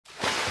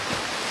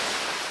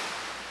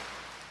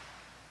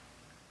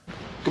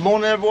Good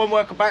morning everyone,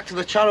 welcome back to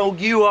the channel.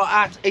 You are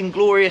at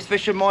Inglorious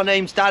Fishing. My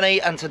name's Danny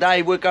and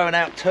today we're going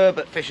out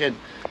turbot fishing.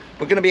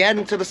 We're going to be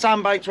heading to the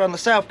Sandbanks around the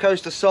south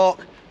coast of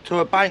Sark to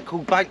a bank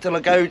called Bank de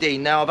Lagodi.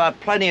 Now I've had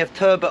plenty of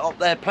turbot up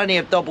there, plenty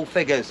of double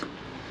figures.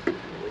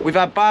 We've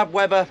had bad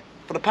weather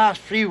for the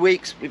past few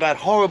weeks. We've had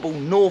horrible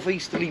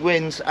northeasterly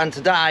winds and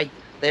today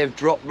they have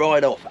dropped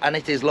right off and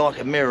it is like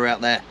a mirror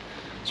out there.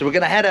 So we're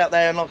going to head out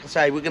there and like I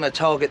say, we're going to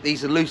target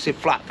these elusive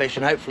flatfish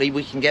and hopefully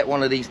we can get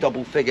one of these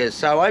double figures.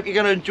 So I hope you're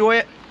going to enjoy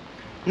it.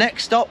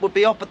 Next stop will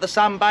be up at the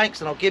Sandbanks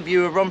and I'll give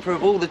you a run through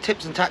of all the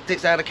tips and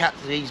tactics how to catch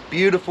these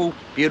beautiful,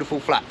 beautiful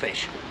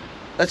flatfish.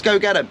 Let's go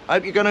get them. I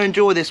hope you're going to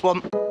enjoy this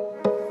one.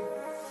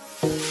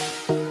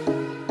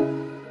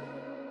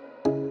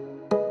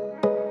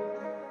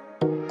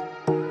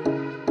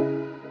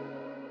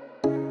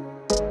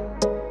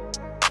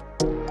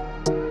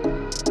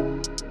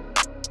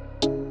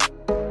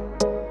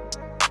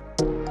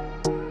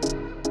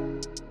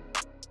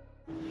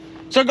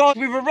 So guys,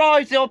 we've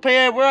arrived up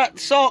here. We're at the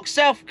Sark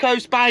South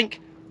Coast Bank.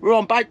 We're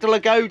on Bank de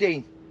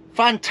Lagodi.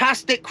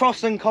 Fantastic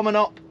crossing coming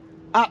up.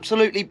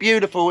 Absolutely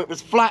beautiful. It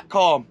was flat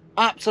calm.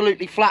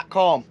 Absolutely flat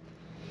calm.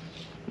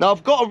 Now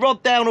I've got a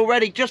rod down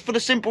already just for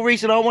the simple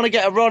reason I want to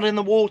get a rod in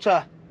the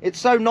water. It's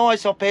so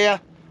nice up here.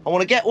 I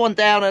want to get one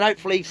down and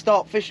hopefully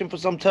start fishing for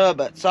some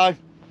turbot. So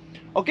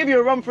I'll give you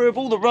a run through of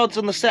all the rods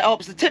and the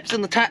setups, the tips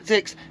and the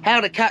tactics, how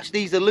to catch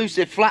these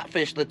elusive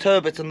flatfish, the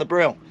turbot and the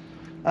brill.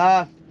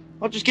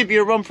 I'll just give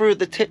you a run through of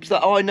the tips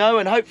that I know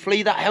and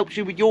hopefully that helps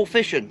you with your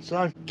fishing.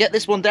 So get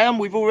this one down.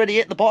 We've already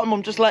hit the bottom.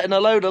 I'm just letting a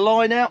load of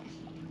line out.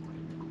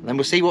 And then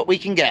we'll see what we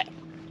can get.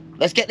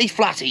 Let's get these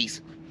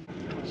flatties.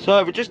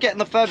 So we're just getting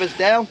the feathers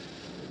down.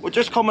 We're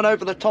just coming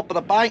over the top of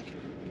the bank.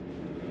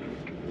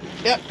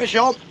 Yep, fish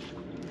on.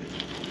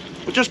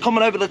 We're just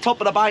coming over the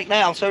top of the bank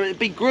now. So it'd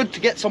be good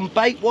to get some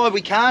bait while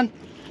we can,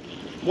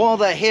 while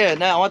they're here.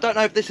 Now, I don't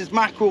know if this is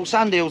mackerel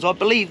sand eels. I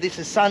believe this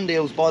is sand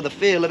eels by the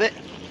feel of it.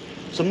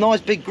 Some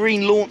nice big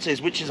green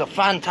launces, which is a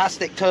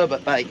fantastic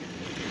turbot bait.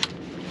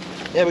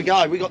 There we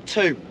go, we got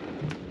two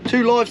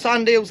live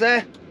sand eels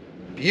there.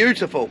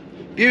 Beautiful,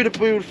 beautiful,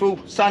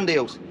 beautiful sand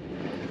eels.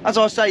 As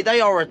I say,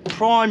 they are a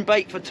prime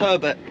bait for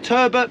turbot.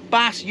 Turbot,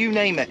 bass, you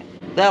name it,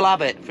 they'll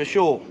have it for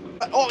sure.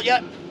 Oh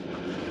yeah,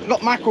 we've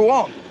got mackerel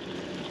on.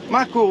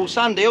 Mackerel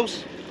sand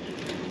eels.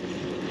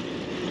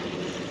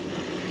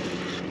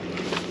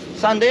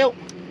 Sand eel.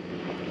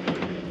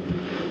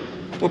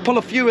 We'll pull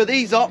a few of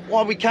these up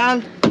while we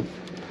can.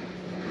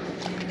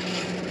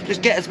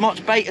 Just get as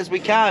much bait as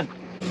we can.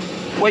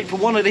 Wait for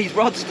one of these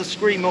rods to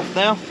scream off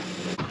now.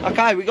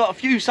 Okay, we got a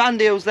few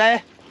sand eels there.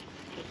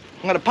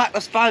 I'm going to pack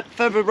this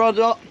feather rod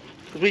up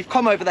because we've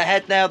come over the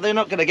head now. They're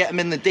not going to get them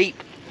in the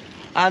deep.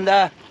 And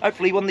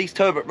hopefully one of these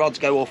turbot rods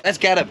go off. Let's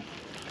get them.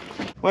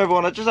 Well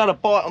everyone, I just had a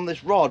bite on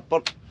this rod,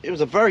 but it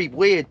was a very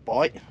weird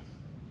bite.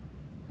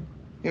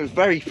 It was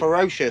very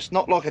ferocious,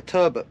 not like a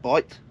turbot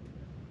bite.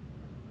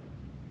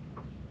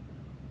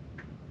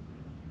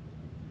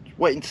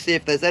 Waiting to see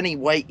if there's any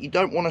weight. You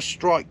don't want to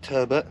strike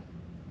turbot.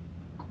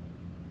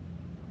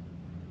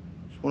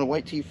 Just want to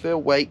wait till you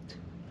feel weight.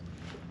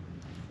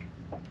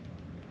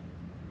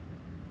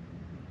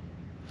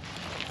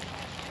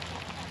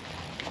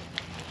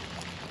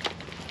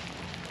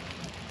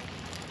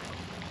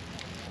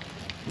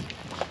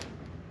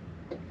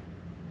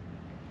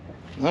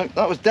 No,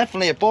 that was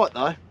definitely a bite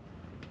though.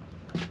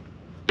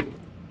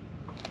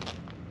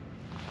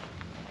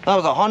 That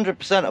was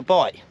 100% a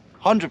bite.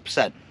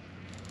 100%.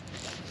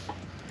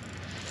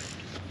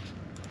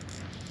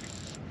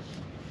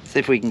 See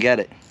if we can get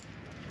it.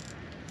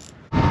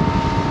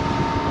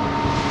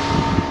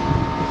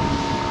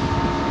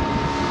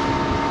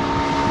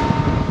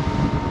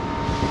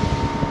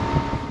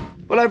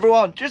 Well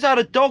everyone, just had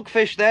a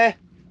dogfish there.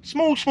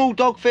 Small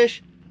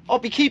dogfish. I'll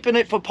be keeping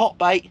it for pot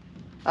bait.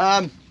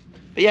 But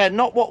yeah,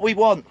 not what we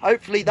want.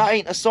 Hopefully that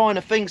ain't a sign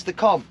of things to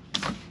come.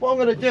 What I'm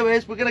going to do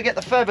is we're going to get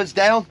the feathers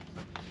down.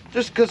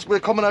 Just because we're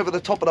coming over the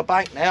top of the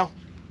bank now.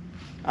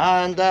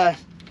 And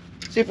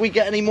see if we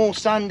get any more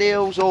sand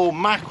eels or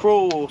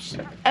mackerel or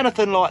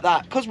anything like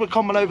that. Because we're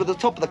coming over the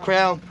top of the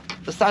crown,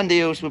 the sand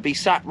eels would be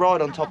sat right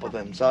on top of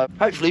them. So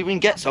hopefully we can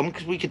get some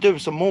because we could do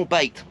with some more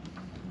bait.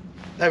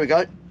 There we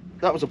go.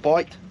 That was a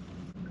bite.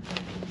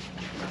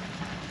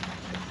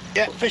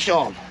 Yeah, fish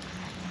on.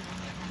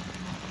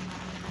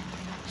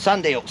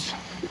 Sand eels.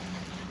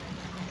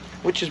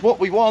 Which is what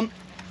we want.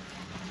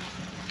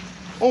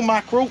 Or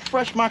mackerel.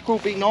 Fresh mackerel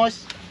would be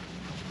nice.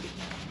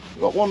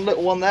 We've got one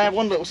little one there,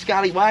 one little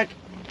scallywag.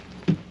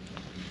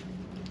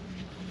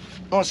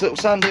 Nice little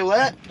sand eel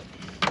there.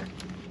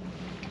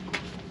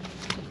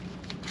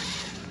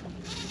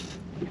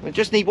 We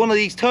just need one of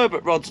these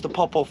turbot rods to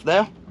pop off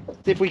there.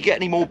 See if we get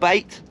any more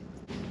bait.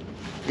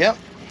 Yep.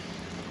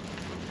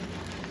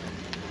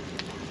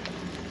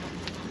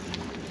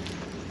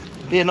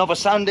 Be another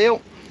sand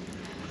eel.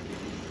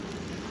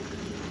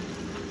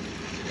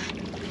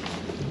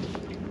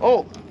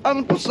 Oh,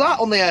 and what's that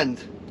on the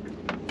end?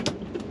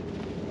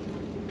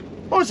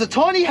 Oh, it's a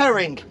tiny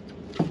herring.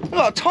 We've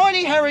got a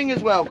tiny herring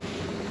as well.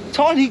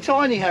 Tiny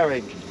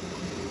herring.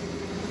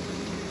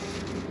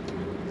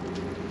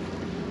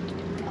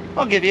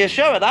 I'll give you a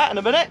show of that in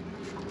a minute.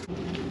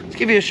 Let's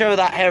give you a show of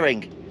that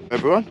herring,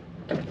 everyone.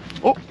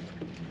 Oh.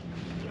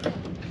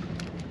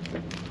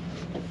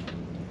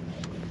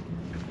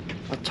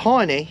 A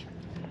tiny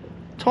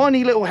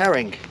little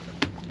herring.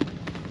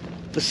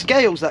 The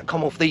scales that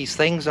come off these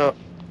things are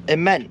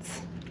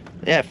immense.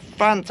 Yeah,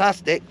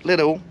 fantastic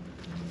little,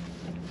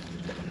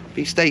 if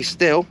he stays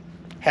still,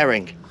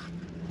 herring.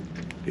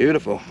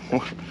 Beautiful.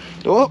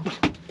 Oh,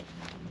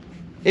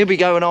 he'll be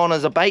going on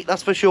as a bait,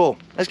 that's for sure.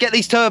 Let's get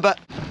these turbot.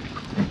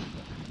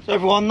 So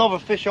everyone, another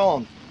fish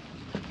on.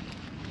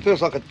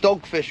 Feels like a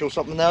dogfish or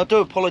something there. I do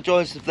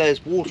apologise if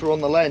there's water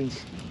on the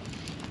lens.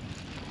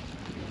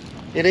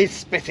 It is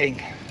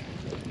spitting.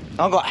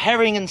 I've got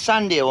herring and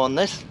sand eel on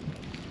this.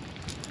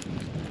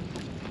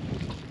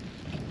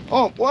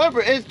 Oh,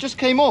 whatever it is, just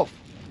came off.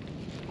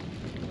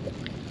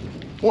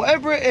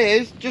 Whatever it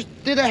is, just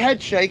did a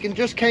head shake and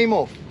just came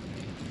off.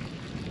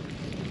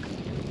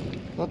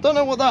 I don't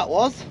know what that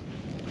was.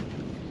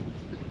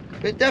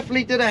 It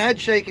definitely did a head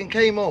shake and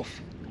came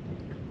off.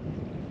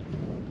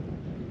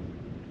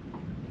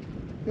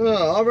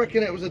 Oh, I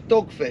reckon it was a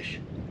dogfish.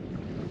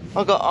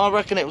 I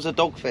reckon it was a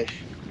dogfish.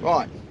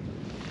 Right.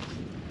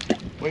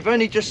 We've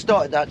only just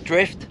started that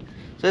drift.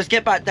 So let's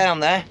get back down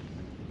there.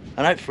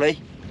 And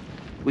hopefully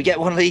we get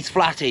one of these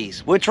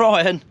flatties. We're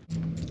trying.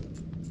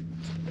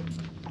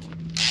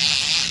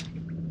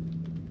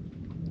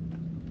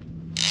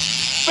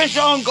 Fish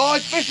on,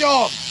 guys, fish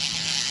on.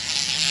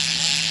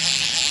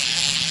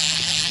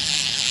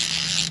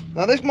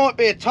 Now this might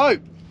be a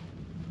tope.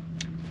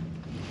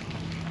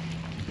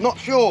 Not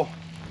sure.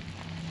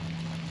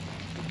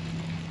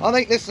 I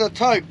think this is a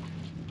tope.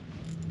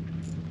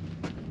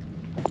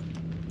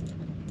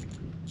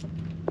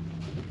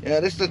 Yeah,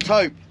 this is a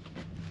tope.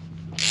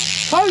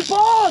 Tope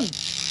on!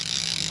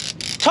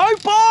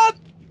 Tope on!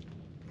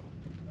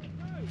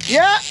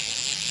 Yeah!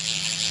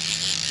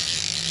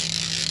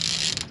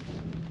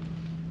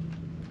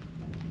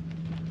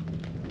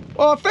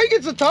 Oh, I think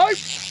it's a tope.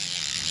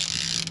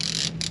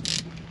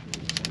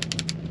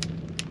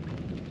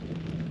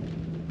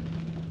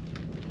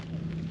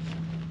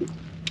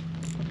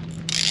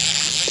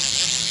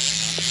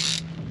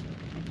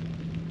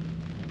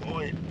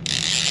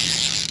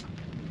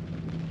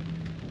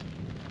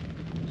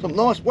 Some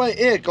nice weight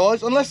here,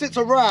 guys, unless it's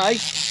a ray.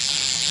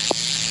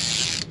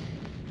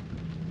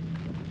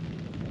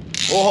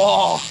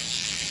 Oh,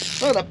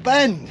 look at the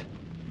bend.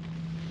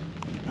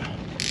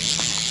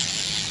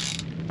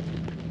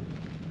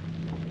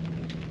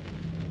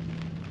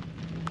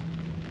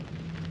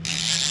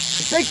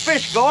 Big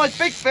fish, guys,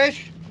 big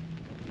fish.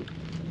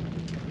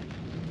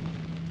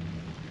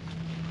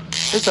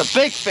 It's a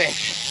big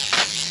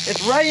fish.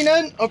 It's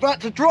raining, I'm about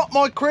to drop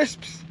my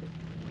crisps.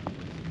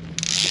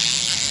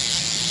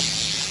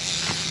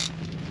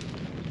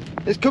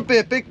 This could be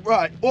a big,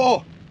 right,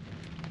 oh,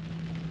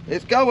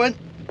 it's going.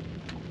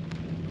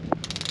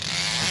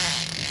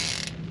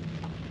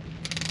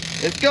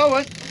 It's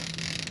going.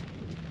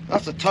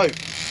 That's a tope.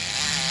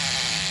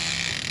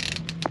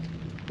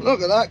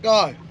 Look at that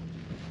guy.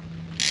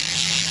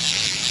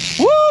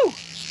 Woo!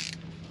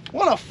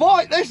 What a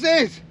fight this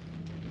is.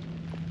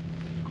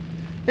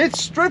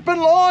 It's stripping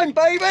line,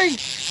 baby.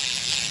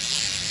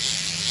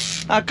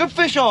 Ah, good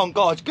fish on,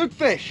 guys, good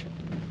fish.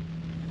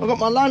 I've got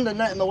my landing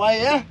net in the way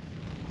here.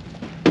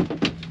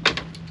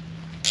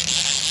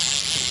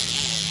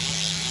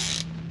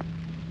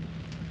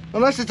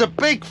 Unless it's a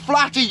big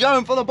flatty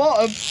going for the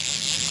bottom.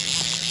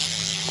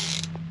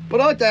 But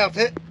I doubt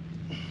it.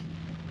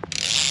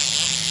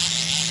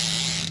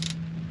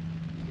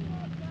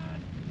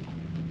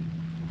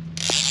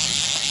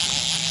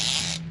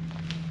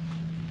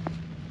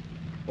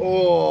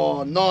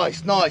 Oh,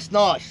 nice, nice,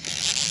 nice.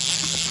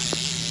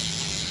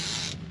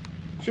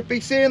 Should be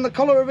seeing the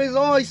colour of his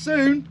eye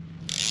soon.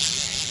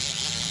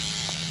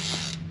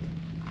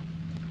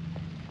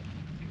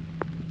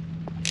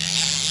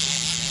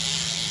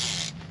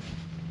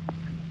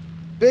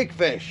 Big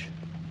fish.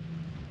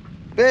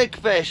 Big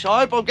fish. I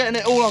hope I'm getting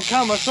it all on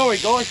camera. Sorry,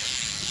 guys.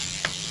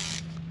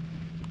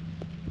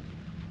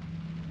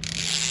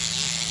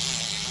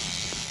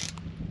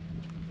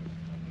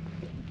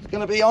 It's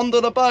going to be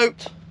under the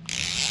boat.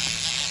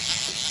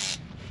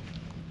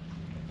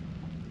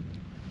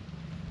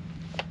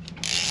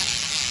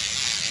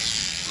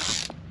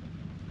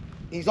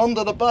 He's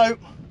under the boat.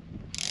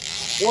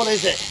 What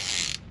is it?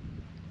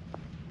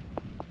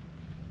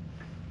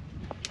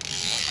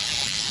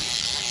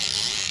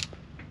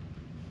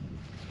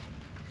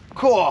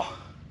 Cool.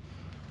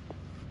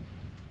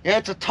 Yeah,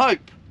 it's a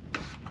tope.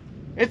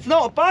 It's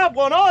not a bad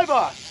one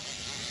either.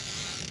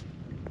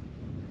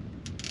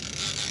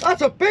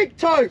 That's a big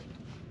tope.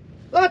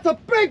 That's a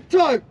big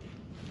tope.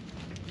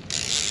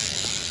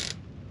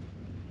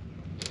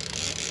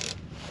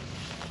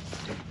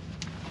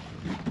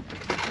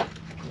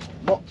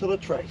 Not to the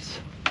trace.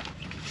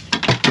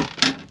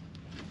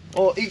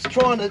 Oh, he's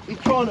trying to,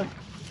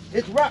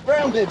 it's wrapped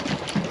round him.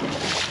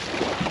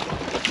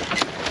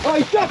 Oh,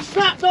 he just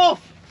snapped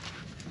off.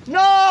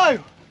 No!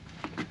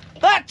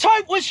 That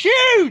tope was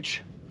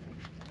huge!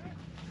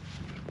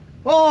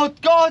 Oh,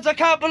 guys, I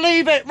can't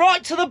believe it.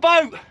 Right to the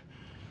boat.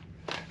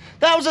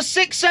 That was a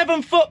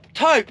 6-7 foot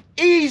tope.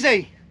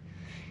 Easy.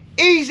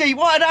 Easy.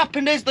 What had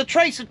happened is the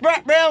trace had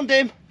wrapped round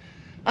him.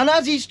 And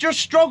as he's just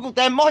struggled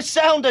then, my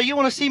sounder, you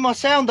want to see my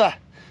sounder?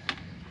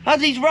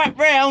 As he's wrapped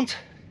round,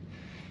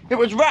 it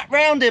was wrapped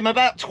round him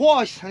about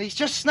twice and he's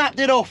just snapped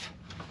it off.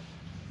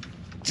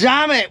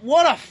 Damn it,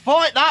 what a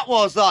fight that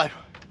was though.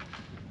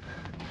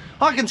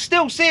 I can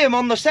still see him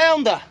on the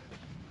sounder.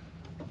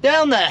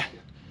 Down there.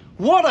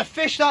 What a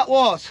fish that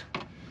was.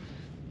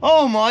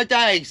 Oh my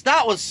days,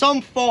 that was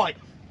some fight.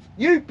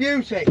 You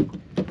beauty.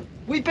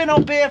 We've been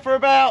up here for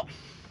about,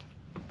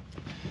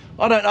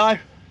 I don't know,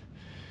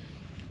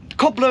 a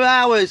couple of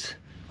hours.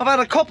 I've had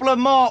a couple of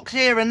marks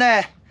here and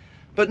there,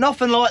 but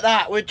nothing like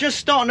that. We're just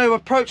starting to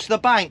approach the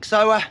bank,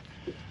 so I'm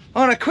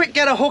gonna quick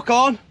get a hook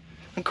on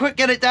and quick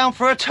get it down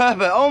for a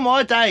turbot. Oh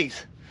my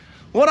days,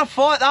 what a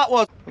fight that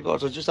was. Oh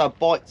God, I just had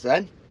bites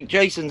then.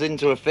 Jason's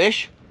into a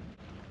fish.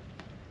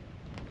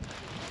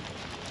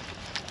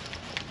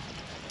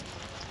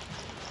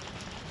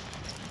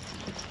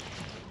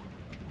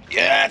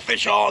 Yeah,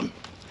 fish on.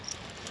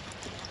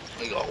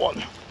 We got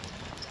one.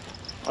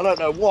 I don't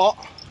know what.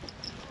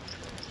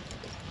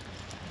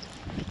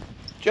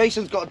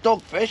 Jason's got a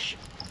dogfish.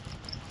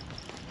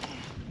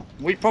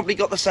 We probably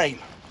got the same.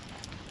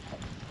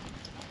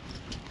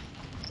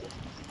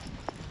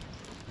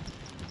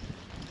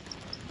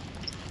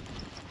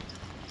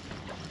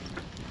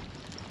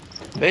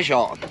 Fish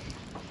on.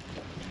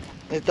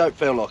 It don't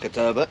feel like a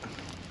turbot.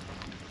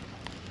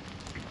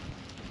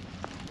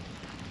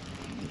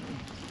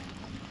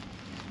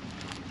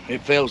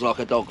 It feels like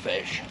a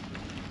dogfish.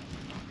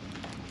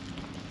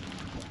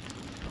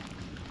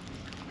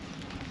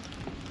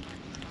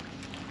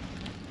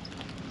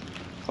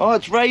 Oh,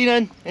 it's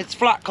raining, it's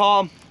flat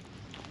calm.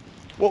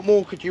 What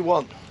more could you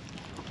want?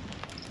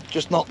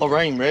 Just not the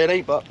rain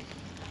really, but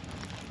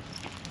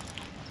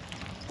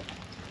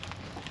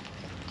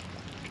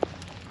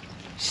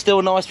still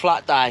a nice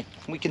flat day.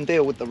 We can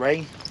deal with the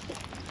rain.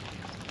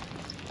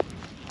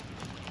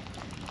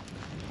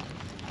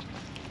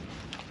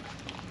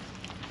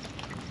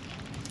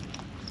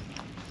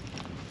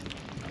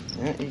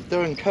 Yeah, he's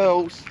doing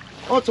curls.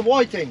 Oh, it's a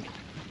whiting.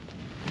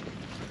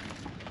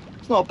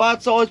 It's not a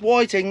bad size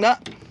whiting,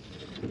 that.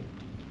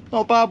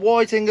 Not a bad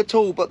whiting at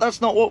all, but that's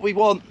not what we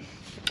want.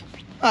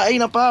 That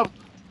ain't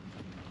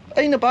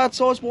a bad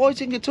size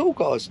whiting at all,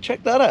 guys.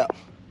 Check that out.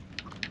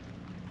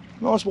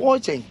 Nice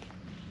whiting.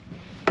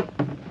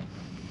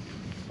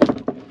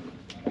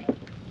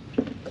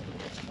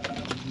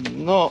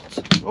 Not.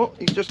 Oh,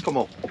 he's just come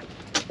up.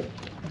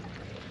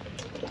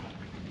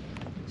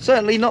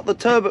 Certainly not the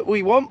turbot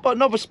we want, but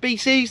another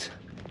species.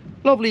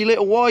 Lovely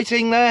little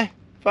whiting there.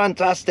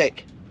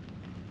 Fantastic.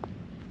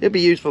 It'll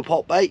be used for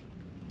pot bait.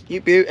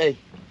 You beauty.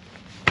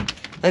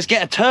 Let's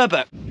get a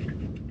turbot.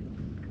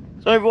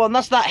 So everyone,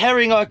 that's that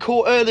herring I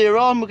caught earlier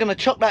on. We're going to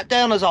chuck that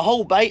down as a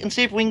whole bait and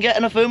see if we can get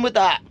anything with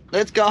that.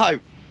 Let's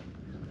go.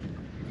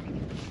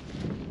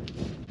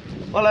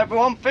 Well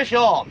everyone, fish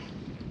on.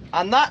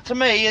 And that to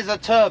me is a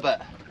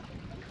turbot.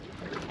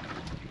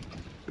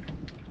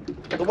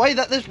 The way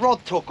that this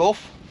rod took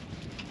off,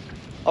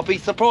 I'll be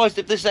surprised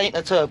if this ain't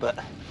a turbot.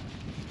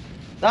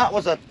 That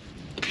was a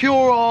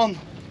pure on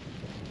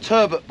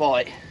turbot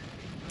bite.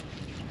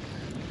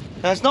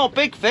 Now it's not a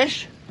big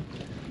fish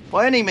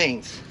by any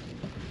means.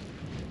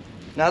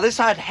 Now this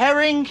had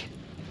herring,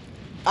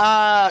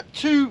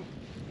 2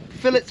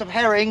 fillets of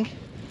herring,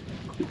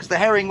 because the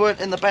herring weren't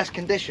in the best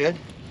condition.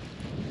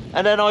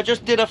 And then I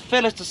just did a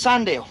fillet of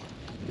sand eel.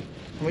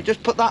 And we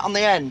just put that on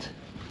the end.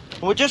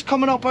 And we're just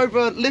coming up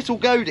over Little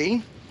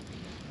Godine,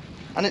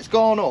 and it's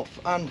gone off,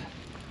 and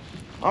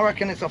I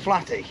reckon it's a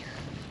flatty.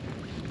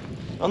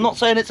 I'm not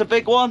saying it's a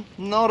big one,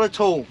 not at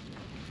all,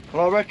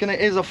 but I reckon it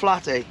is a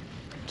flatty.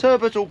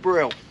 Turbot or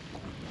Brill.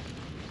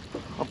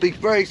 I'll be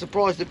very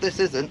surprised if this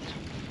isn't.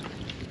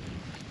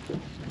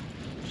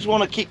 Just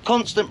want to keep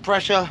constant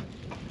pressure,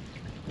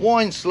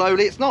 wind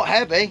slowly. It's not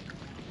heavy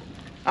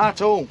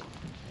at all.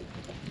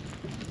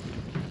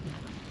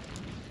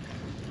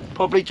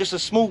 Probably just a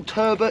small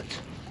turbot,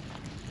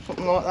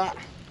 something like that.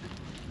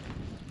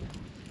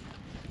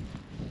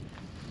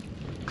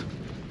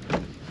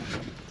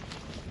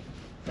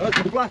 Oh, it's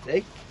a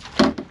flatty.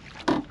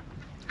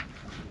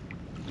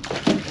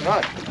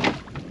 Right.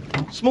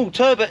 Small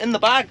turbot in the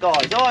bag,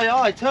 guys. Aye,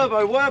 aye,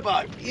 turbo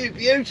werbo. You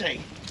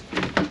beauty.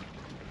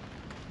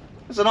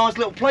 It's a nice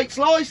little plate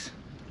slice.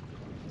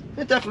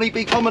 It'll definitely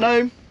be coming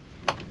home.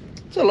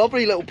 It's a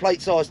lovely little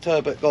plate size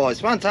turbot, guys.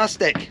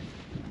 Fantastic.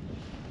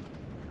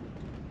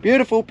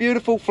 Beautiful,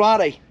 beautiful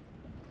flatty.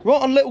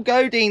 Right on Little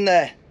Godine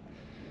there.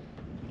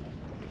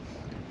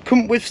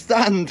 Couldn't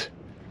withstand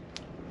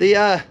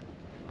the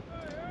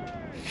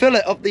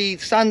fillet of the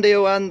sand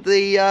eel and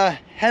the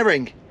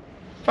herring.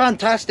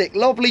 Fantastic,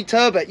 lovely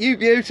turbot, you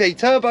beauty,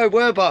 turbo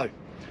werbo.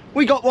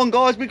 We got one,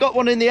 guys, we got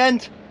one in the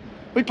end.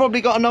 We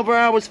probably got another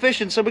hour's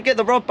fishing, so we'll get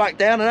the rod back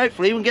down and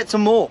hopefully we can get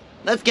some more.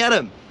 Let's get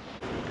them.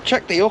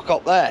 Check the hook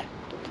up there.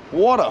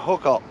 What a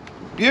hook up.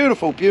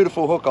 Beautiful,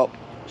 beautiful hook up.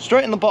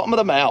 Straight in the bottom of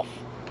the mouth.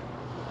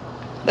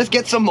 Let's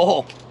get some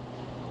more.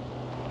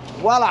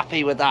 Well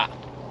happy with that.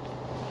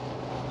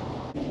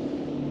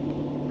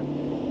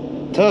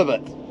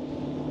 Turbot.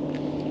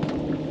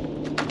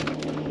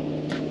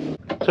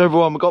 So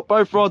everyone, we've got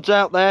both rods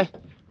out there.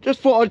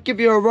 Just thought I'd give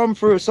you a run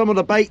through of some of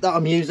the bait that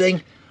I'm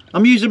using.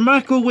 I'm using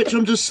mackerel, which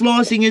I'm just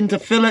slicing into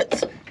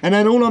fillets, and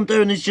then all I'm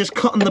doing is just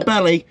cutting the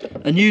belly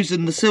and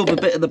using the silver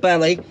bit of the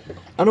belly.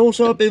 And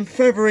also I've been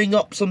feathering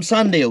up some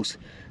sand eels.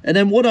 And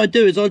then what I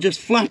do is I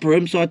just flapper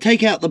them, so I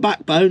take out the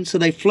backbone so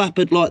they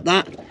flappered like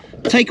that,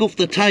 take off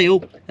the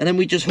tail, and then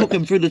we just hook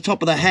them through the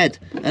top of the head.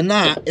 And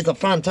that is a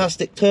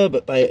fantastic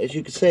turbot bait, as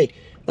you can see.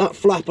 That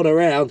flapping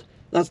around,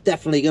 that's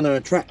definitely going to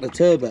attract the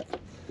turbot.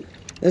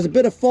 There's a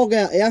bit of fog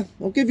out here.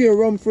 I'll give you a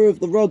run through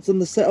of the rods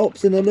and the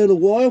setups in a little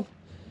while.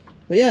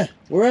 But yeah,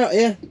 we're out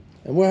here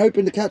and we're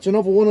hoping to catch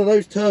another one of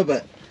those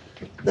turbot.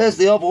 There's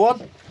the other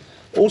one.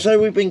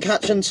 Also, we've been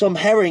catching some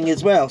herring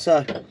as well.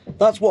 So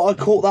that's what I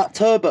caught that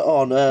turbot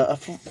on, a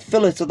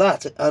fillet of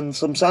that and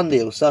some sand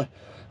eels. So I'm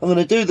going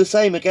to do the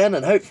same again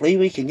and hopefully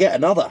we can get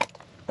another.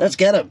 Let's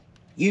get them.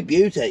 You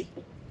beauty.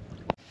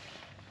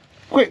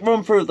 Quick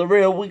run through of the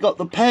reel. We got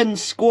the Penn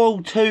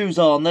Squall 2s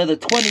on. They're the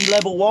 20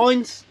 level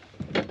lines.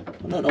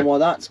 I don't know why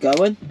that's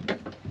going.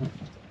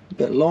 A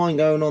bit of line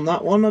going on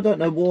that one. I don't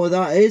know why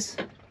that is.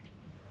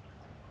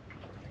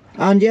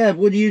 And yeah,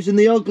 we're using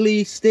the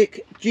Ugly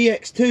Stick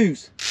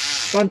GX2s.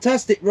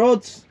 Fantastic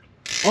rods.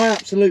 I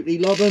absolutely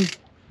love them.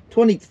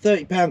 20 to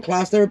 30 pound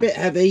class. They're a bit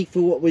heavy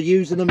for what we're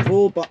using them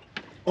for, but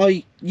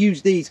I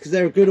use these because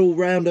they're a good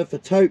all-rounder for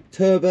tope,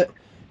 turbot,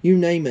 you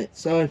name it.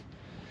 So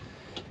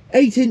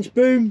 8-inch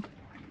boom,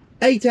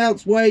 8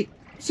 ounce weight,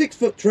 6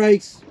 foot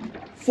trace,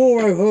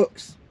 4-0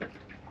 hooks.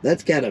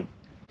 Let's get them.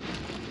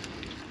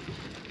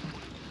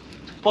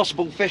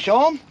 Possible fish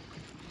on.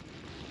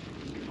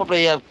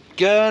 Probably a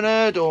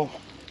gurnard or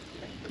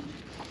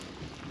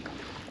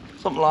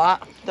something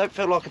like that. Don't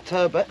feel like a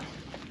turbot.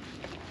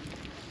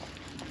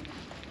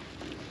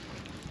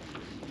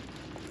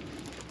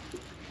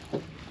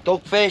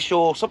 Dogfish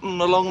or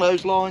something along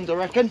those lines, I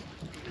reckon.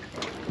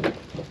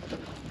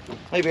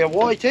 Maybe a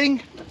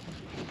whiting.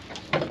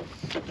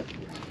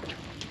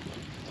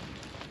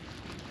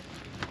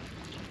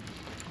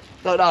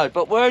 Don't know,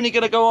 but we're only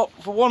going to go up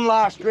for one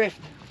last drift,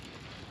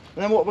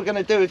 and then what we're going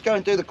to do is go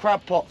and do the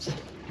crab pots.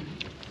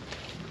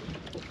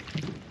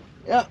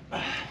 Yep.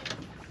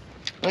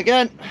 And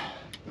again,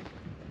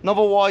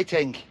 another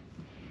whiting.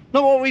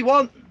 Not what we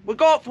want. We'll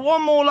go up for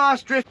one more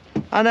last drift,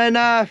 and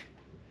then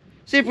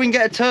see if we can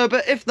get a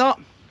turbot. If not,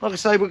 like I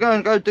say, we're going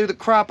to go do the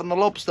crab and the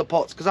lobster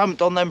pots because I haven't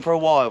done them for a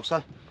while.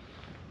 So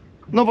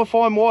another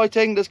fine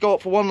whiting. Let's go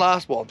up for one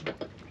last one.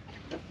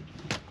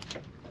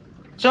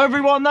 So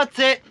everyone, that's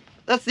it.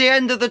 That's the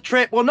end of the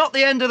trip. Well, not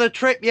the end of the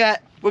trip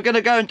yet. We're going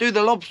to go and do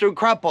the lobster and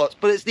crab pots,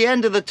 but it's the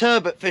end of the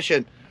turbot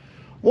fishing.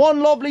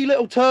 One lovely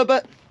little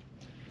turbot.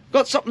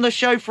 Got something to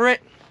show for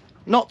it.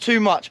 Not too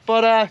much,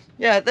 but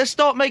yeah, let's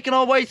start making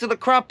our way to the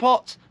crab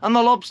pots and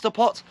the lobster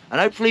pots, and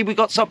hopefully we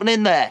got something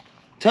in there.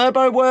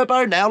 Turbo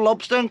Werbo, now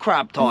lobster and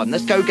crab time.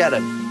 Let's go get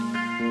them.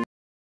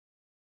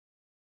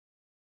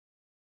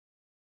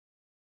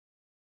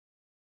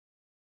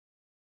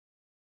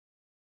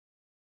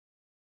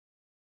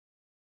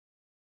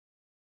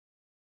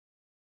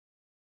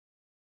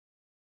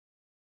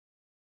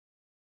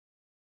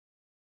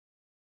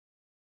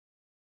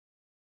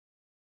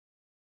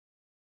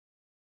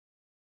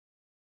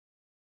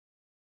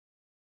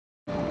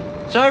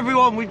 So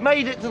everyone, we've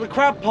made it to the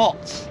crab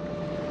pots.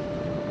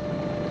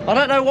 I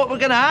don't know what we're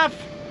gonna have.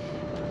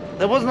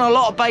 There wasn't a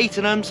lot of bait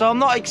in them, so I'm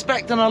not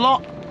expecting a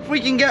lot. If we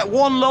can get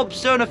one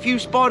lobster and a few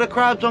spider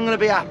crabs, I'm gonna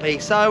be happy.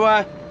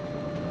 So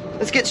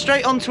let's get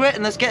straight onto it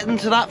and let's get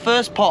into that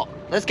first pot.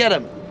 Let's get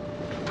them.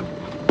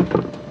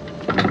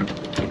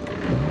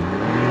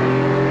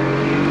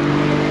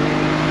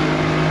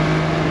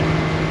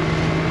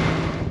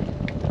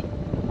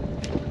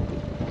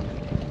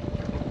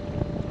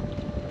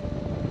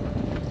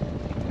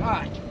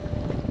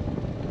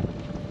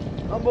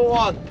 Number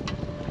one.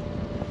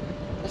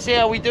 Let's see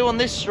how we do on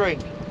this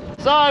string.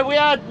 So we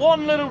had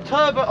one little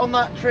turbot on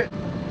that trip.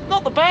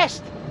 Not the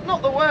best,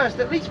 not the worst.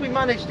 At least we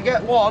managed to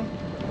get one.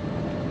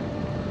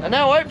 And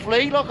now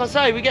hopefully, like I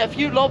say, we get a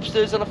few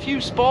lobsters and a few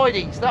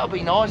spideys. That'll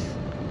be nice.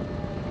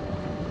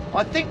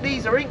 I think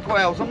these are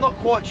inkwells, I'm not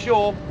quite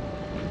sure.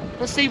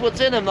 Let's see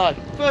what's in them though.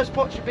 First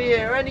pot should be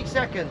here any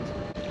second.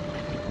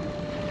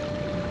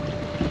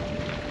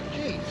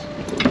 Jeez.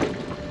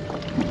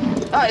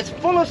 That is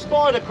full of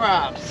spider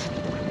crabs.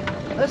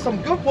 There's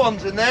some good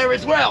ones in there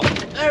as well.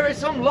 There is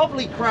some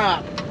lovely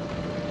crab.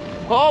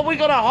 Oh, we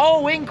got a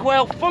whole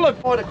inkwell full of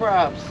spider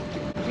crabs.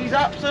 She's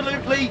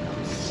absolutely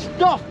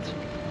stuffed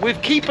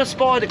with keeper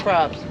spider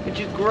crabs, which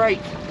is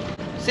great.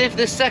 See if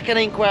this second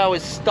inkwell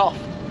is stuffed.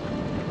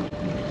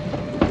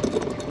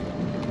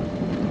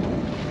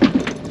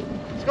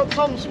 It's got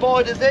some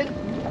spiders in.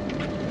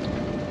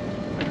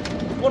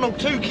 One or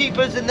two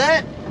keepers in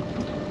there.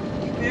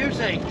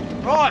 Beauty.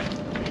 Right,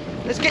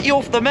 let's get you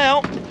off the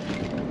mount.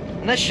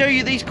 And let's show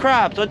you these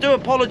crabs. I do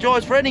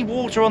apologise for any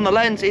water on the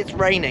lens, it's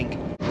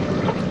raining.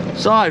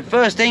 So,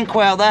 first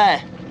inkwell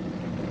there,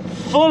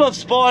 full of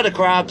spider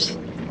crabs,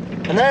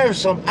 and there are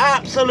some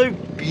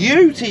absolute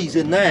beauties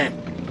in there.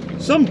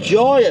 Some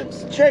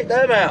giants, check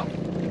them out.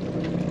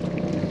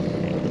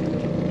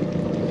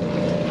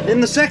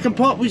 In the second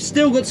pot, we've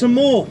still got some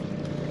more.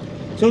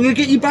 So I'm going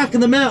to get you back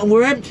in the mountain,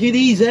 we'll empty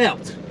these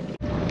out.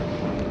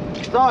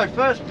 So,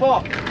 first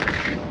pot.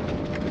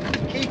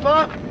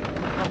 Keeper,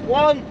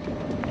 one,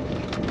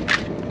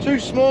 too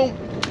small,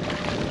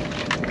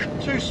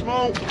 too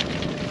small.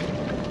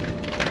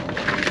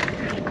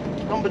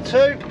 Number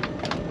two.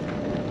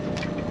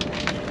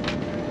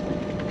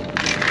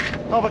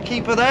 Another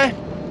keeper there.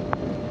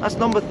 That's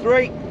number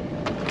three.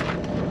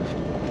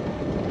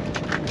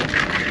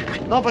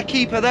 Another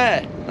keeper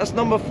there. That's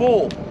number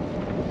four.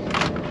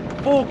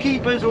 4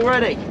 keepers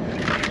already.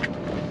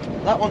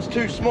 That one's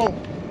too small.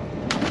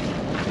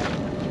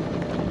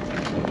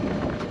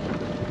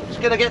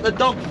 Just gonna get the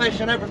dogfish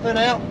and everything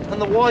out,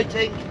 and the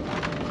whiting,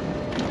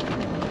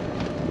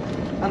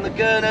 and the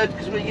gurnard,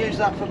 because we use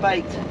that for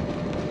bait.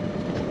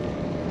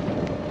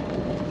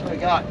 There we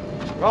go.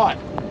 Right.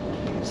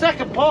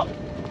 Second pot.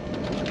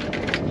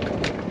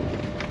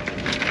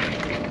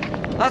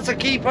 That's a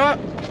keeper.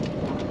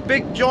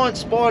 Big giant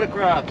spider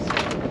crabs.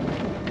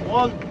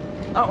 One.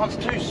 That one's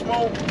too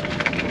small.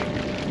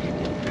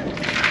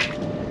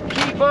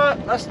 Keeper.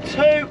 That's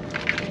 2.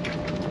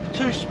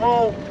 Too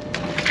small.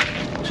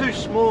 Too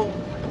small.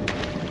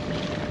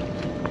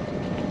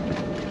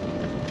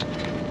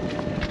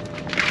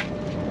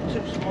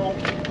 Too small.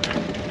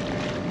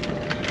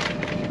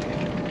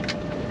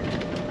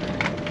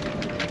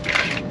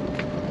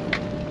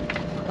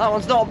 That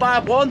one's not a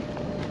bad one.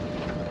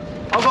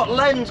 I've got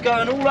lens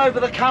going all over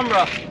the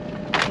camera.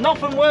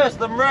 Nothing worse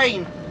than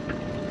rain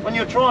when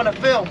you're trying to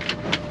film.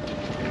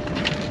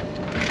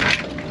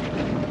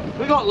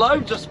 We got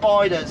loads of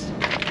spiders.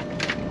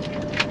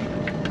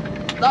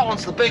 That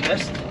one's the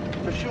biggest,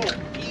 for sure.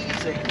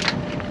 Easy.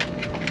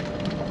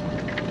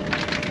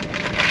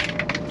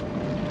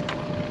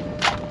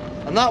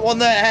 And that one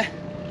there,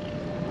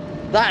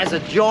 that is a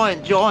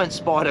giant, giant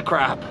spider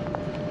crab.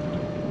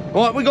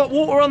 Right, we got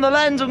water on the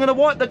lens. I'm going to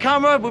wipe the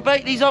camera. We'll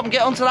bait these up and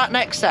get onto that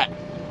next set.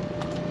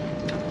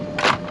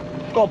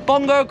 Got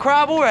bongo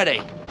crab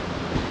already.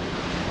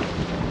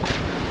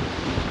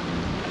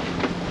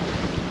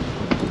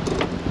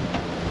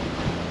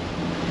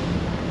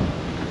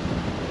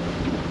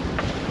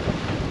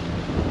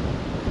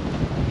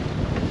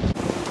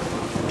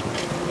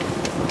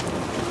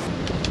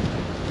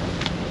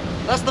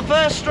 That's the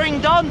first string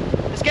done.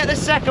 Let's get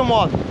this second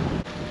one.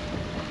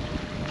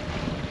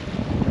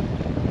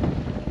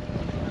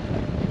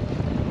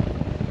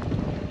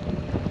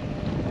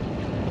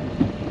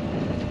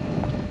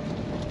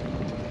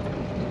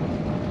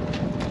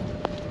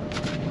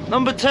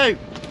 Number 2.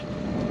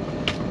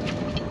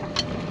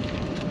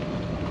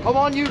 Come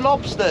on, you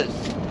lobsters.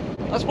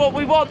 That's what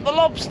we want, the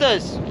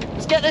lobsters.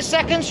 Let's get this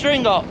second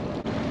string up.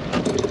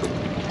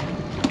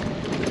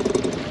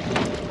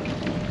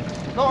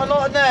 Not a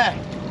lot in there.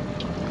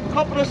 A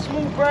couple of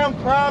small brown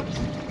crabs,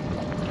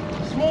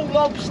 small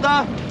lobster,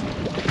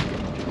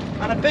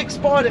 and a big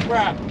spider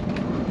crab.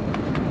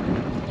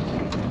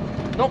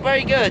 Not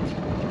very good.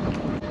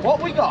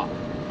 What we got?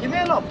 Give me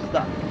a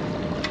lobster.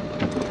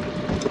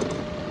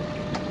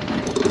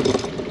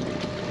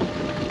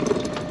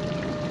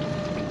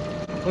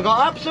 We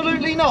got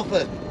absolutely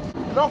nothing.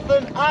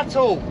 Nothing at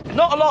all.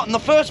 Not a lot in the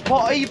first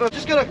pot either.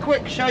 Just gonna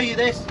quick show you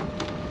this.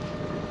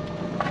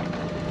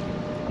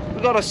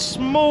 We got a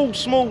small,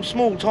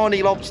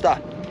 tiny lobster.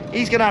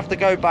 He's gonna have to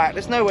go back.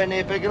 There's nowhere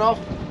near big enough.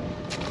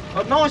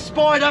 A nice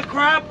spider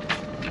crab.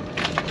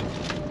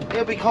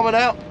 He'll be coming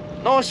out.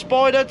 Nice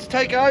spider to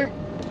take home.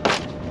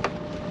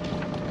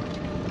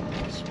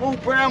 Small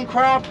brown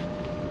crab.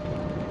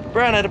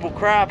 Brown edible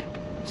crab.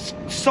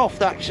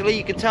 Soft actually,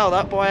 you can tell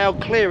that by how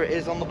clear it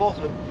is on the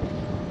bottom.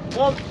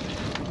 1,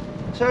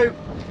 2,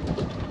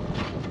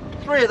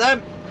 3 of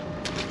them,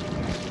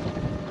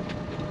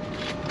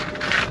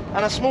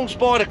 and a small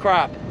spider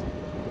crab.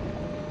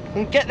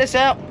 And get this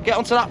out, get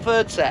onto that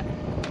third set.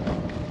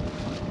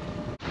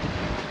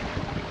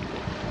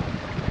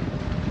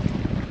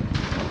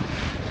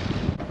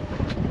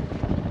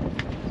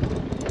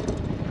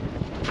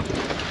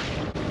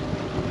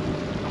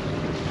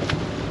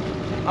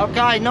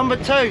 Okay, number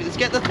 2, let's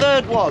get the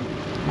third one.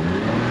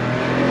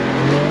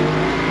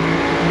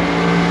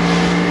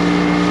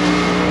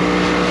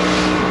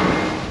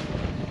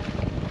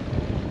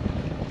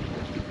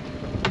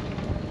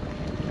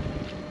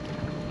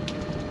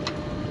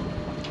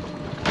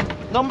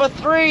 Number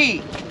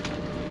 3.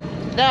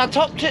 Now,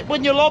 top tip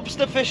when you're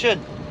lobster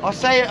fishing, I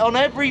say it on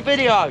every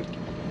video.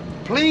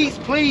 Please,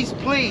 please,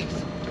 please,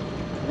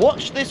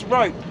 watch this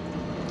rope.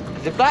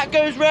 Because if that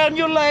goes round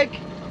your leg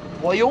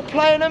while you're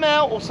playing them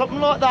out or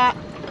something like that,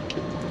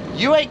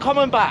 you ain't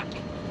coming back.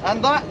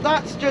 And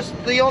that's just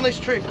the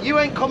honest truth. You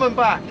ain't coming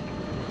back.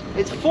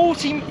 It's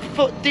 40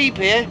 foot deep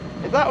here.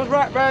 If that was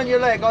wrapped around your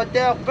leg, I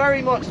doubt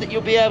very much that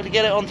you'll be able to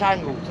get it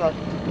untangled. So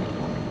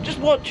just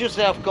watch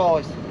yourself,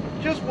 guys.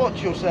 Just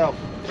watch yourself.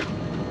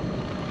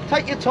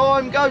 Take your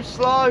time, go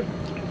slow,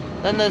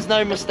 then there's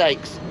no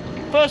mistakes.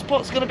 First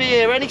pot's going to be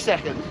here any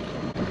second.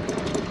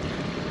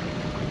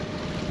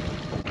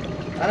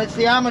 And it's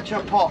the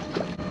amateur pot.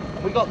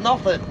 We got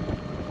nothing.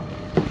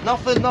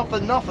 Nothing,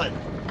 nothing, nothing.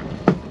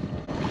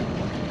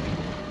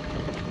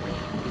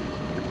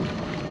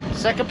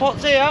 Second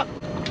pot's here.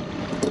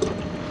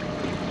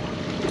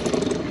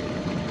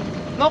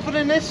 Nothing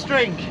in this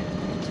string.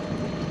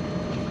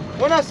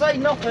 When I say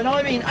nothing,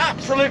 I mean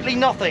absolutely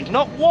nothing.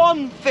 Not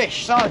one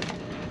fish. So I'm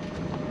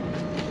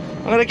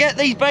going to get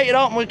these baited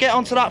up and we'll get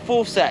onto that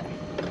fourth set.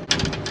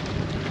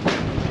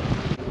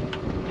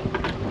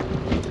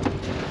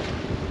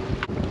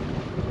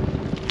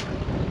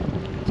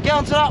 Let's get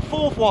onto that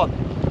fourth one.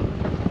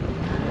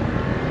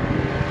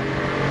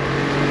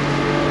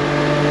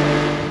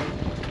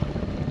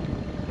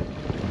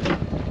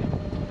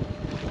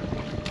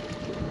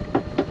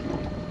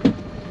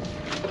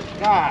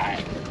 Right.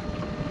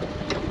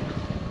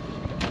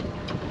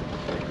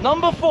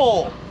 Number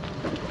 4.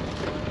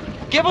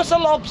 Give us a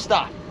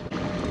lobster.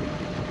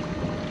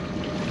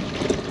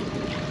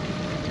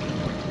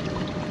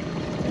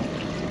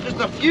 Just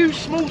a few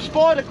small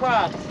spider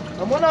crabs.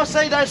 And when I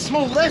say they're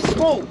small, they're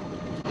small.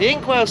 The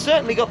inkwell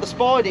certainly got the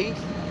spideys.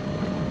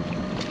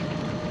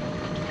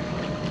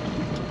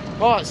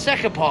 Right,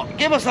 second pot.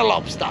 Give us a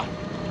lobster.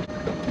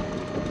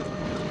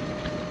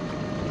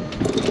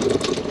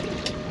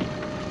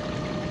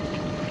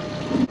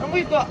 And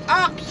we've got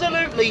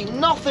absolutely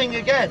nothing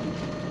again.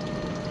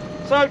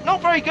 So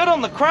not very good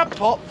on the crab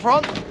pot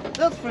front,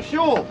 that's for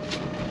sure.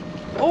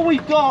 All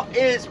we've got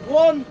is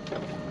 2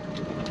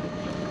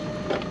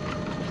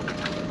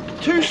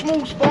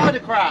 small spider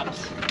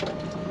crabs.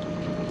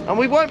 And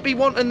we won't be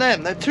wanting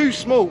them, they're too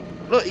small.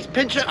 Look, he's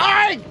pinching.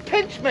 Ah, he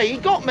pinched me, he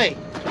got me.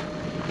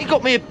 He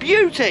got me a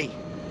beauty.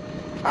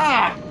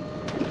 Ah,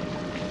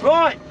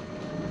 right.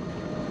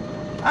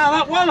 Ah,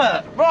 that will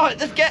hurt. Right,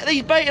 let's get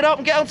these baited up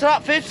and get onto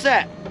that 5th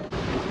set.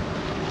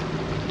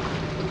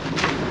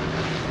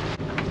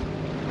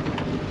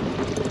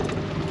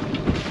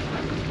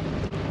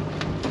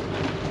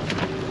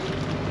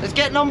 Let's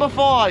get number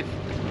 5.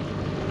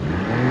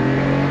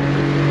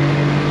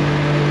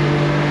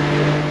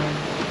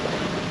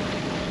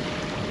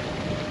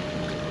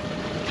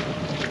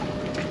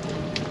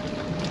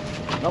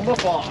 Number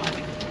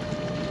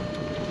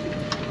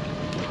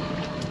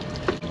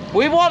 5.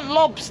 We want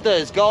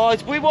lobsters,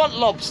 guys. We want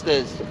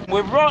lobsters.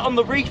 We're right on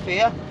the reef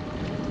here.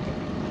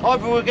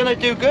 Either we're going to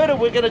do good or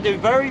we're going to do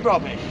very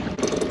rubbish.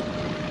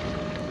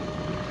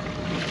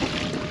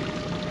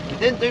 We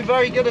didn't do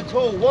very good at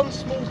all. 1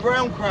 small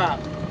brown crab.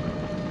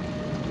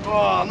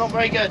 Oh, not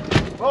very good.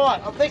 Right,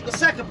 I think the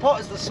second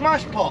pot is the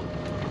smash pot.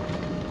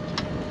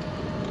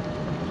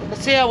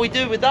 Let's see how we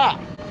do with that.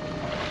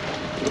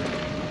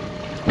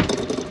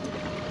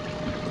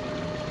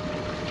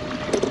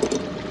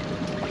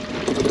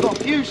 We've got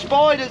a few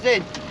spiders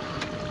in.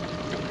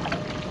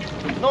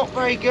 Not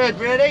very good,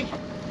 really.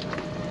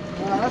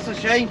 Oh, that's a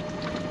shame.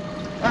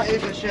 That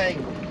is a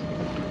shame.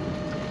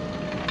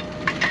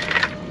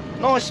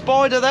 Nice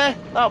spider there.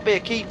 That'll be a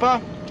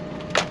keeper.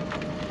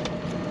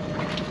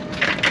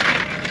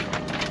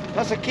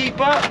 That's a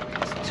keeper.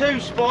 It's 2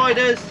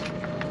 spiders.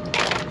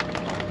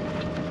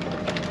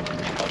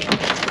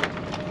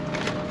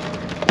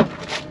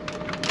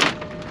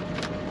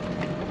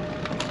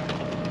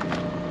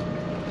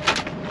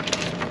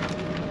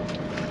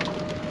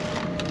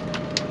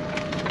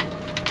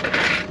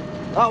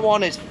 That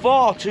one is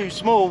far too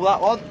small,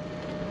 that one.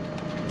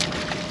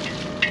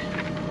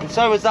 And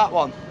so is that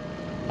one.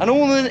 And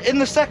all in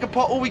the second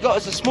pot, all we got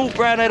is a small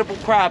brown edible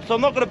crab. So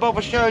I'm not going to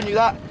bother showing you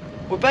that.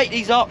 We'll bait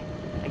these up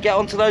and get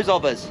onto those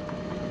others.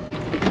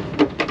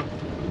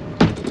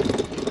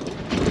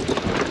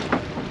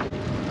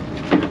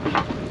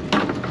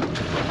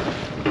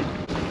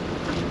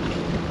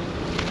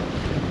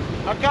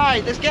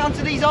 Okay, let's get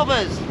onto these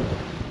others.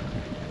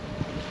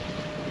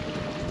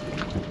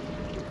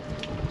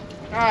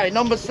 Alright,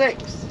 number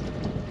 6.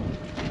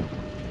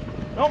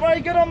 Not very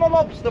good on the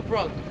lobster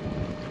front.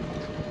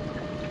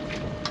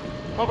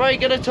 Not very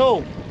good at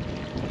all.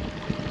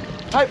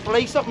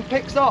 Hopefully something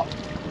picks up.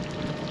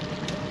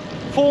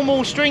 4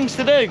 more strings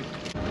to do.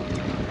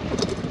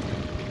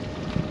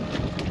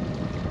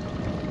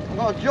 I've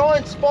got a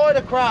giant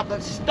spider crab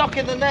that's stuck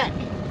in the net.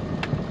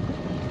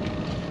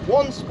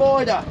 1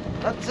 spider,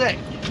 that's it.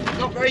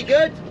 Not very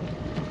good.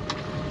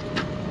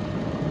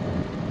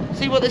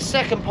 See what this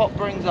second pot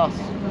brings us.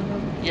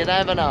 You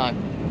never know.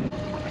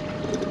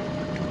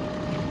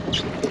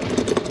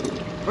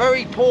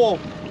 Very poor.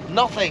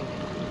 Nothing.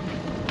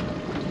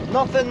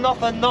 Nothing,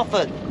 nothing,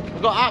 nothing.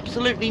 We've got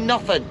absolutely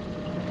nothing.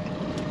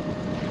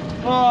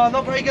 Oh,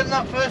 not very good in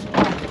that first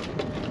pot.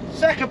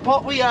 Second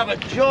pot, we have a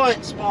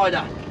giant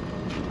spider.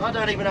 I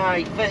don't even know how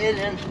he fit in.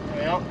 There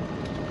we are.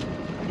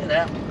 Get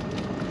out.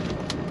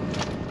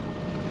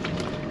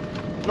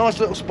 Nice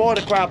little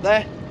spider crab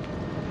there.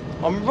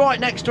 I'm right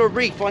next to a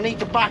reef. I need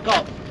to back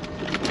up.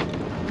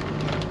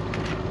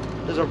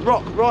 There's a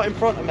rock right in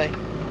front of me.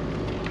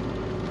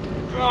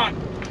 Right.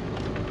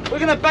 We're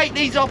going to bait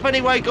these up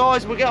anyway,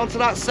 guys. We'll get on to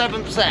that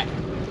 7th set.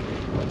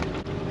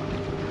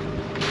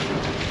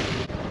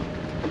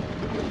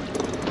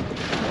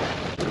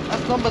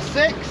 That's number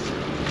 6.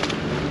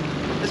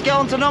 Let's get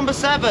on to number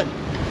 7.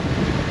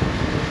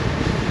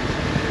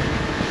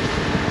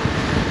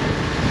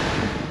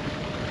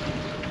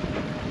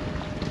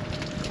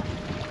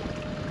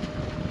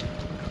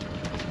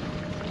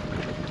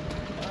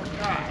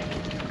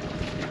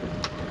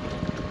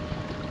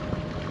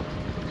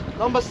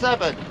 Number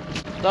 7.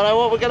 Don't know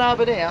what we're going to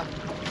have in here.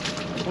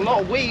 There's a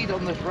lot of weed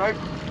on this rope.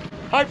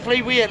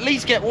 Hopefully we at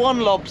least get one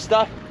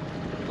lobster.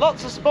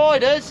 Lots of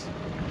spiders.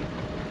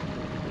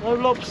 No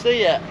lobster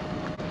yet.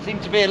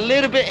 Seems to be a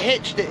little bit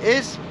hitched, it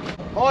is.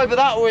 Either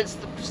that or it's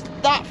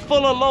that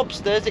full of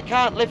lobsters it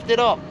can't lift it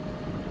up.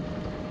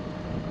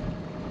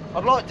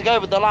 I'd like to go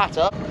with the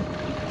latter.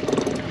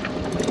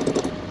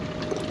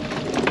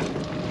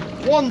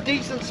 One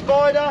decent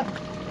spider.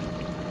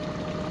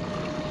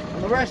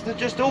 And the rest are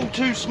just all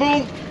too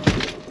small.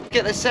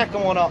 Get the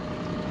second one up.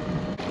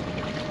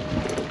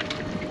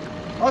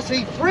 I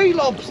see 3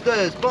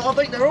 lobsters, but I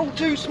think they're all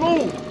too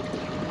small.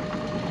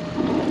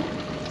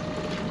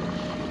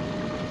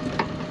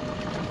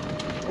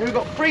 We've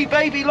got 3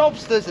 baby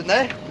lobsters in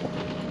there.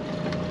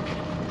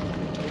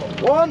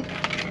 1,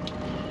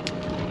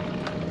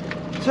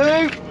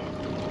 2,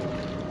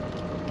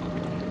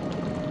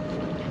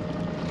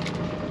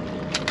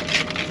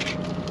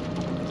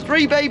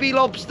 3 baby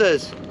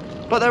lobsters,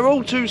 but they're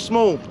all too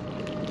small.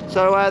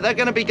 So they're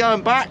going to be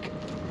going back.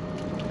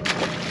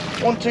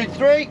 1, 2,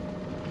 3.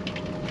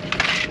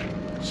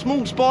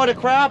 Small spider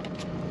crab.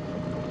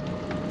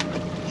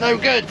 No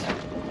good.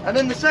 And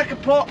then the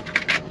second pot.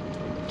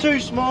 Too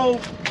small.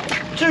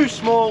 Too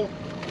small.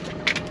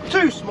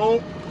 Too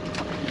small.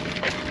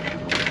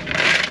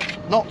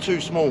 Not too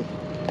small.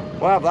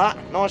 We'll have that.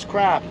 Nice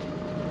crab.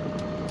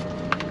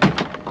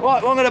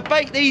 Right, well, I'm going to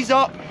bait these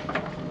up.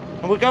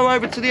 And we'll go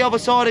over to the other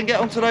side and get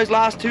onto those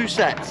last 2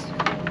 sets.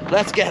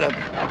 Let's get them.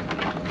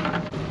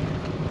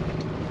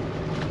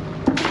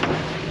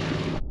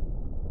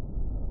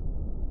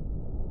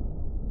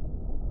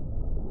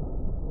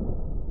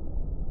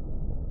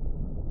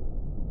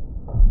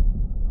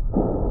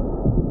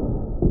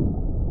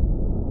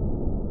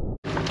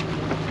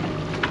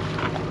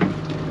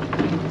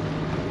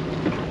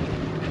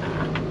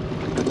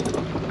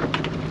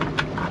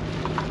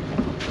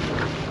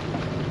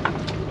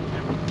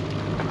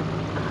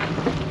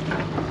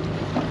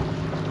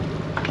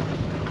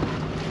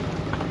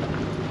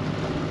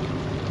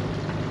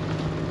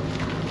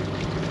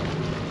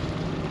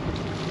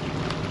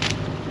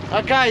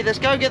 Okay, let's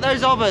go get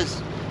those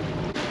others.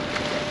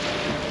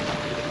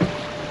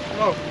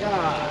 Oh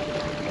God.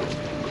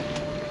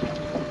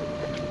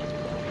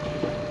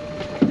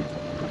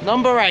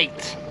 Number 8.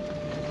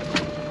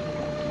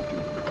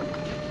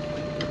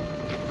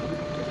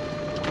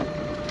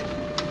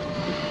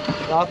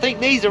 I think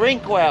these are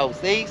inkwells,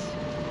 these.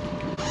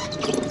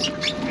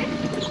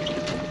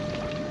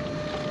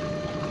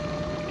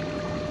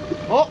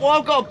 Oh, well,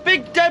 I've got a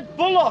big dead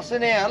bullos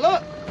in here,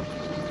 look.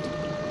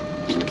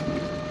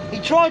 He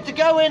tried to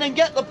go in and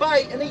get the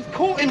bait and he's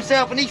caught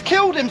himself and he's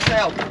killed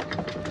himself.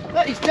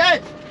 Look, he's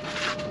dead.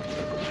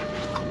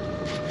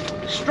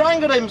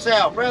 Strangled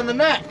himself around the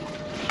neck.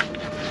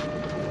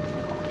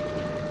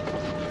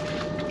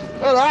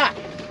 Look at that.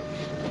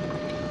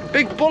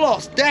 Big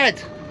bullos,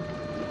 dead.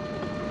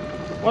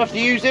 We'll have to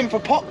use him for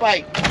pot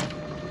bait.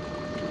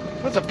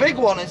 That's a big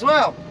one as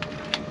well.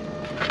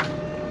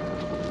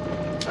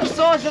 The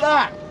size of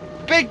that.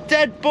 Big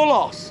dead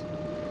bullos.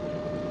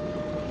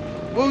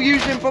 We'll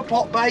use him for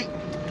pot bait.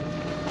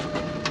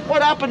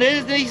 What happened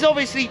is he's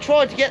obviously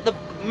tried to get the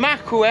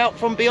mackerel out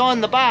from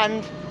behind the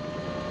band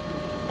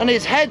and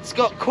his head's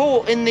got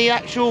caught in the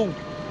actual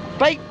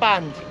bait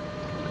band.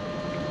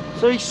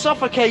 So he's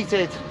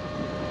suffocated.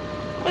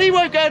 But he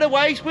won't go to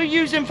waste. We'll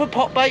use him for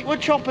pot bait. We'll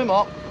chop him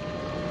up.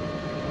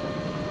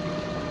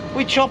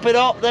 We chop it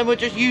up, then we'll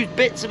just use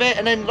bits of it,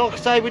 and then, like I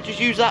say, we'll just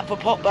use that for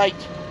pot bait.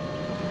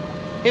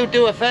 He'll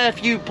do a fair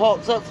few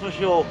pots, that's for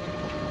sure.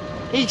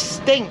 He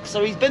stinks,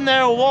 so he's been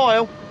there a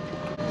while.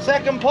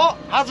 Second pot,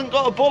 hasn't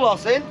got a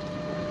bullos in.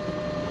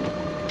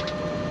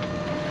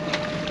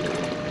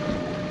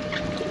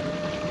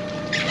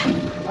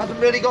 Hasn't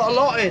really got a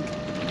lot in.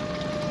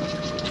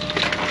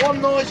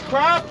 One nice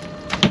crab.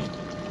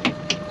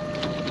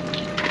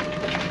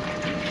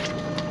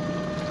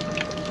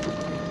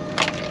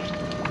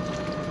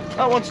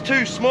 That one's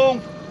too small.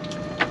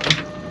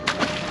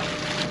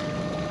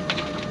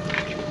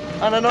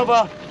 And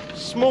another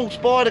small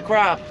spider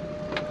crab.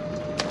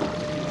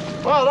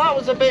 Well, that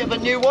was a bit of a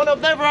new one. I've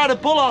never had a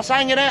bullos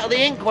hanging out of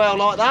the inkwell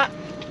like that.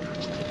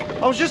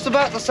 I was just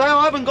about to say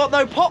I haven't got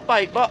no pot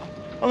bait, but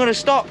I'm going to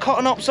start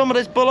cutting up some of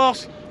this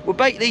bullos. We'll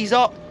bait these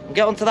up and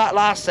get onto that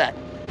last set.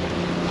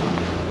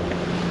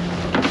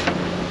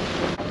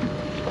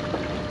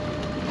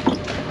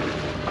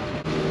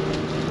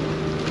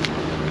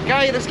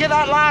 Okay, let's get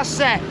that last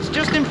set. It's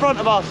just in front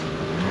of us.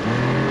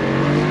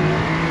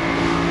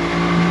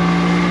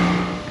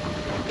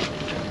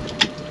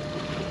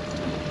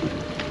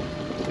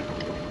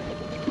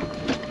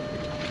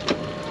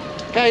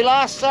 Okay,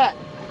 last set.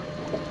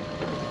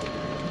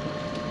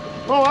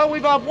 Oh well,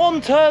 we've had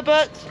 1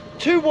 turbot,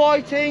 2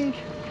 whiting,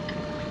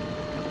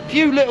 a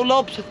few little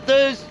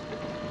lobsters,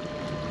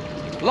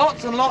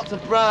 lots and lots of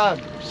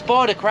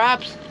spider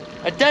crabs,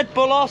 a dead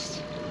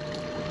bullos.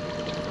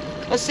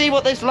 Let's see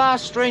what this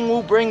last string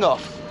will bring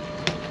us.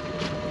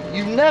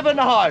 You never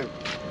know.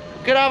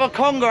 Could have a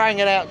conger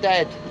hanging out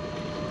dead.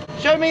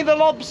 Show me the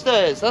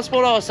lobsters. That's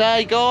what I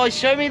say, guys.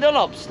 Show me the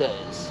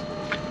lobsters.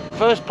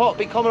 First pot will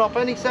be coming up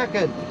any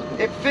second.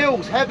 It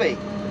feels heavy.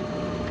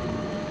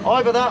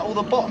 Either that or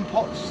the bottom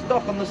pot's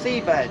stuck on the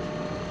seabed.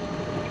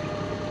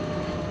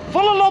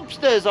 Full of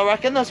lobsters, I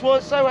reckon. That's why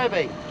it's so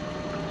heavy.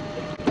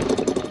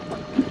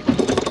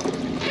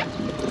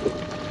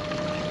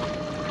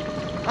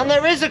 And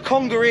there is a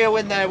conger eel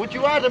in there. Would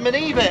you Adam and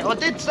Eve it? I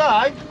did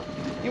say,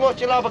 you want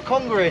you'll have a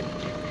conger in.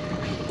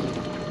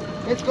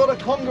 It's got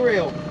a conger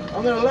eel.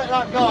 I'm going to let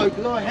that go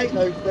because I hate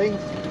those things.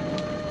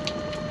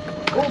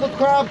 All the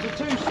crabs are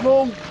too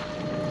small.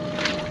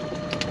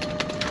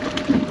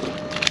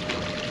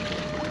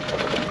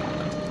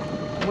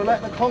 We'll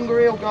let the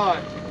conger eel go.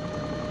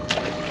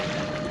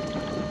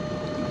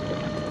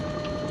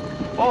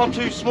 Far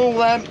too small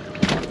them.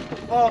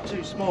 Far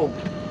too small.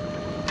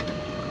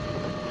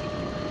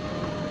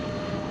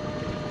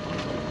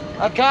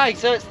 Okay,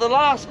 so it's the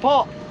last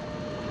pot.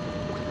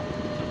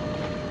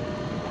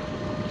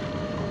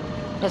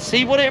 Let's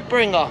see what it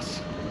brings us.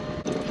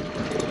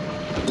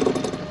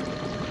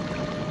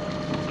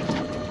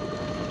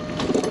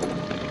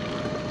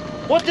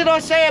 What did I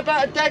say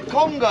about a dead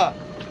conger?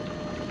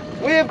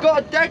 We have got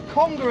a dead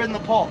conger in the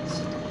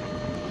pots.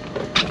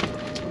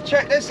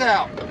 Check this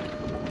out.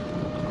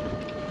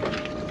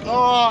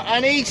 Oh,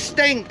 and he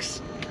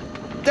stinks.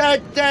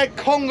 Dead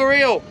conger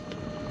eel.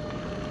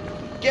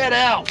 Get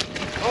out.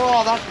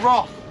 Oh, that's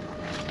rough.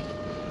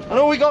 And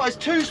all we got is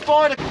 2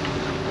 spider.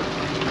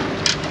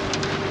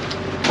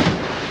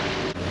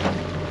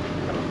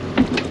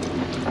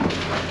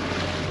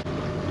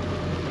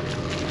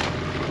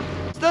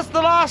 That's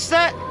the last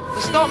set.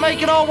 Let's start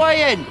making our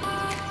way in.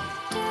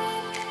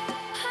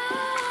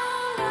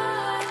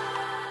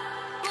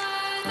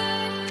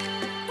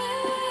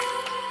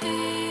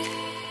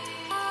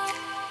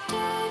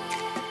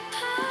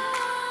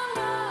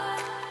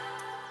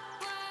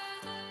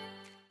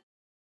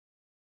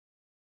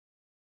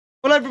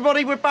 Well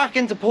everybody, we're back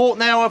into port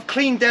now. I've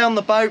cleaned down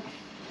the boat.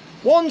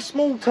 1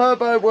 small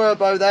turbo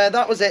werbo there,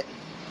 that was it.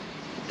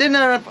 Didn't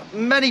have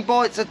many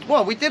bites.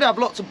 Well, we did have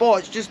lots of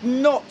bites, just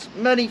not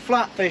many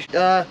flatfish.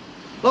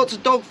 Lots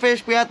of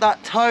dogfish. We had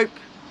that taupe,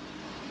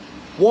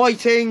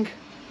 whiting,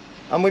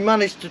 and we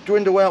managed to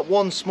dwindle out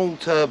 1 small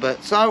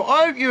turbot. So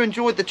I hope you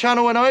enjoyed the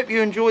channel and I hope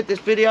you enjoyed this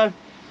video.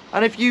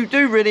 And if you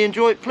do really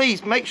enjoy it,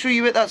 please make sure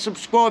you hit that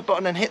subscribe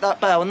button and hit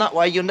that bell, and that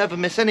way you'll never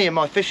miss any of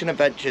my fishing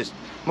adventures.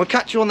 We'll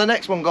catch you on the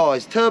next one,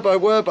 guys. Turbo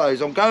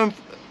werbos.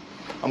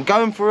 I'm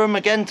going for them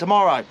again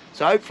tomorrow.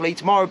 So hopefully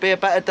tomorrow will be a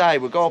better day.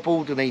 We'll go up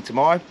Alderney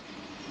tomorrow.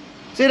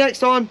 See you next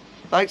time.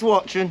 Thanks for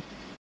watching.